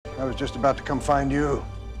I was just about to come find you.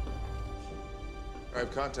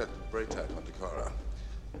 I've contacted Braytak on Takara.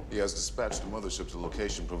 He has dispatched the mothership to the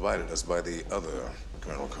location provided us by the other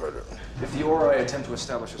Colonel Carter. If the Ori attempt to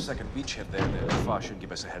establish a second beachhead there, the FA should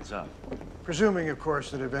give us a heads up. Presuming, of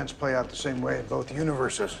course, that events play out the same way in both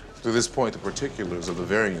universes. To this point, the particulars of the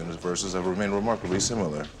varying universes have remained remarkably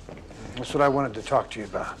similar. That's what I wanted to talk to you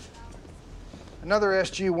about. Another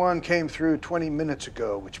SG-1 came through 20 minutes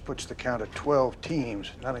ago, which puts the count at 12 teams,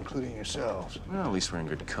 not including yourselves. Well, at least we're in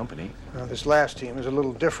good company. Now, this last team is a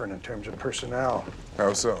little different in terms of personnel.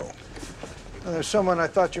 How so? Now, there's someone I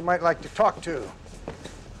thought you might like to talk to.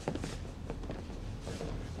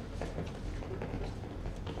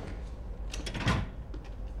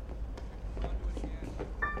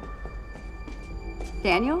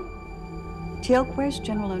 Daniel? Teal'c, where's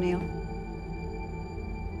General O'Neill?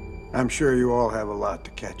 I'm sure you all have a lot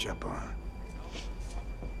to catch up on.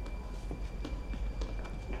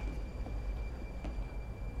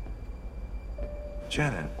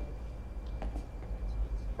 Janet.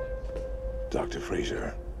 Dr.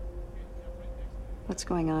 Fraser. What's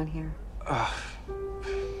going on here?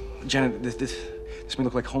 Janet, this may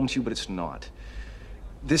look like home to you, but it's not.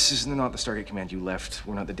 This is not the Stargate command you left.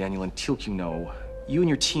 We're not the Daniel and Teal'c you know. You and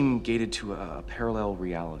your team gated to a parallel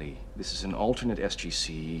reality. This is an alternate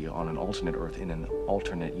SGC on an alternate Earth in an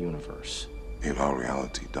alternate universe. In our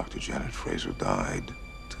reality, Dr. Janet Fraser died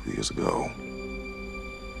 2 years ago.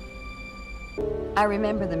 I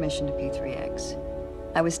remember the mission to P3X.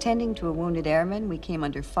 I was tending to a wounded airman. We came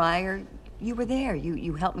under fire. You were there.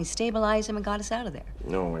 You helped me stabilize him and got us out of there.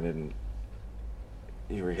 No, I didn't.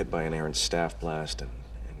 You were hit by an errant staff blast and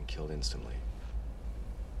killed instantly.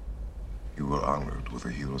 You were honored with a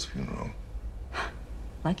hero's funeral.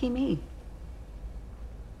 Lucky me.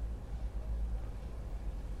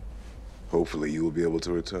 Hopefully, you will be able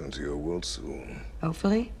to return to your world soon.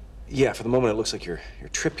 Hopefully? Yeah, for the moment, it looks like your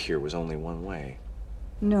trip here was only one way.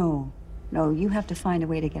 No, you have to find a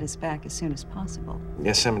way to get us back as soon as possible.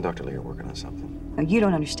 Yes, Sam and Dr. Lee are working on something. No, you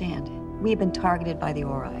don't understand. We have been targeted by the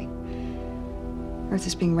Ori. Earth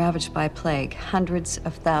is being ravaged by a plague. Hundreds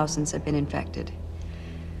of thousands have been infected.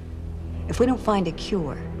 If we don't find a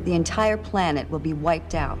cure, the entire planet will be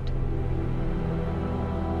wiped out.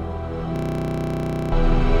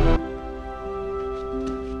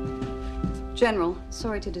 General,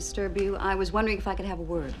 sorry to disturb you. I was wondering if I could have a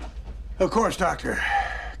word. Of course, Doctor.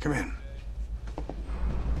 Come in.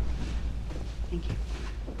 Thank you.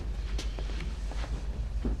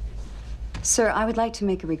 Sir, I would like to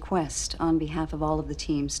make a request on behalf of all of the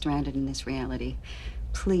teams stranded in this reality.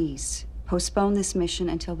 Please, postpone this mission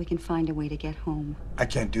until we can find a way to get home. I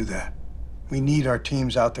can't do that. We need our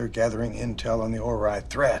teams out there gathering intel on the Ori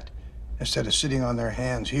threat, instead of sitting on their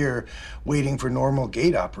hands here, waiting for normal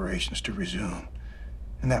gate operations to resume.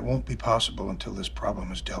 And that won't be possible until this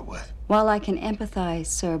problem is dealt with. While I can empathize,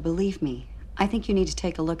 sir, believe me, I think you need to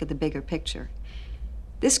take a look at the bigger picture.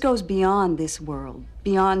 This goes beyond this world,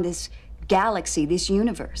 beyond this galaxy, this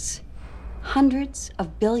universe. Hundreds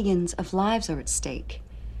of billions of lives are at stake.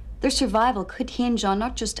 Their survival could hinge on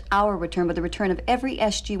not just our return, but the return of every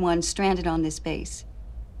SG-1 stranded on this base.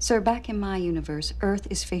 Sir, back in my universe, Earth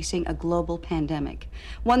is facing a global pandemic,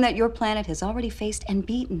 one that your planet has already faced and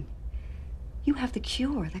beaten. You have the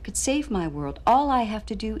cure that could save my world. All I have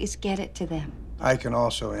to do is get it to them. I can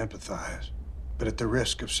also empathize, but at the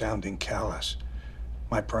risk of sounding callous,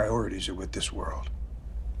 my priorities are with this world.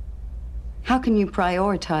 How can you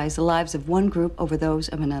prioritize the lives of one group over those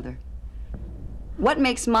of another? What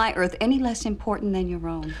makes my Earth any less important than your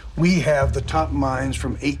own? We have the top minds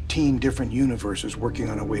from 18 different universes working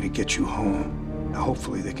on a way to get you home. Now,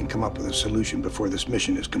 hopefully they can come up with a solution before this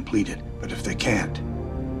mission is completed. But if they can't,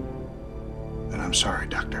 then I'm sorry,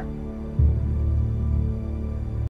 Doctor.